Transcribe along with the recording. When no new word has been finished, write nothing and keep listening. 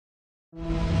Ready?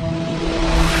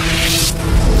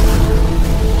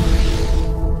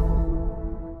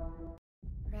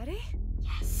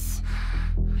 Yes.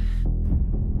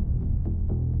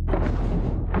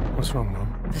 What's wrong,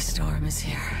 Mom? The storm is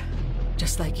here,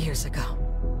 just like years ago.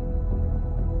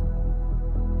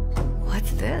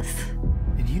 What's this?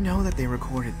 Did you know that they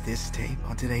recorded this tape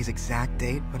on today's exact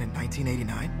date, but in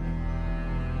 1989?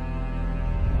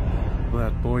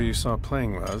 That boy you saw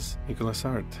playing was Nicolas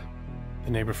Hart, the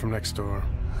neighbor from next door.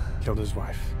 Killed his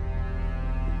wife.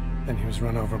 Then he was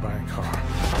run over by a car.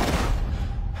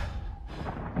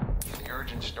 The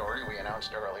urgent story we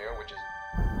announced earlier, which is...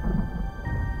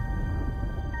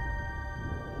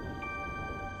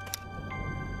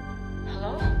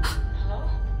 Hello?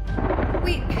 Hello?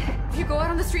 Wait, if you go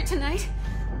out on the street tonight,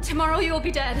 tomorrow you will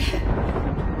be dead.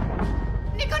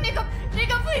 Nico, please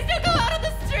don't go out on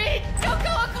the street! Don't go,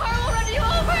 a car will run you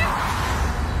over!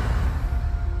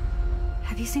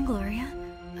 Have you seen Gloria?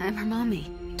 I'm her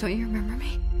mommy. Don't you remember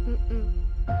me?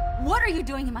 What are you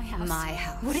doing in my house? My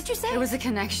house. What did you say? There was a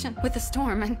connection with the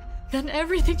storm, and then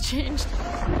everything changed.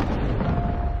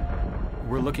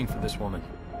 We're looking for this woman.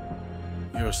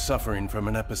 You're suffering from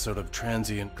an episode of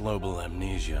transient global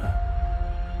amnesia.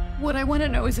 What I want to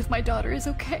know is if my daughter is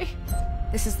okay.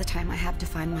 This is the time I have to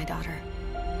find my daughter.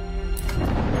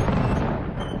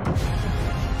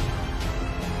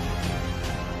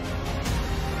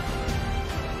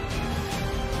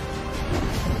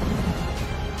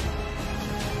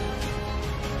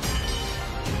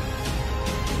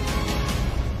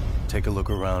 Take a look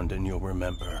around and you'll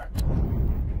remember.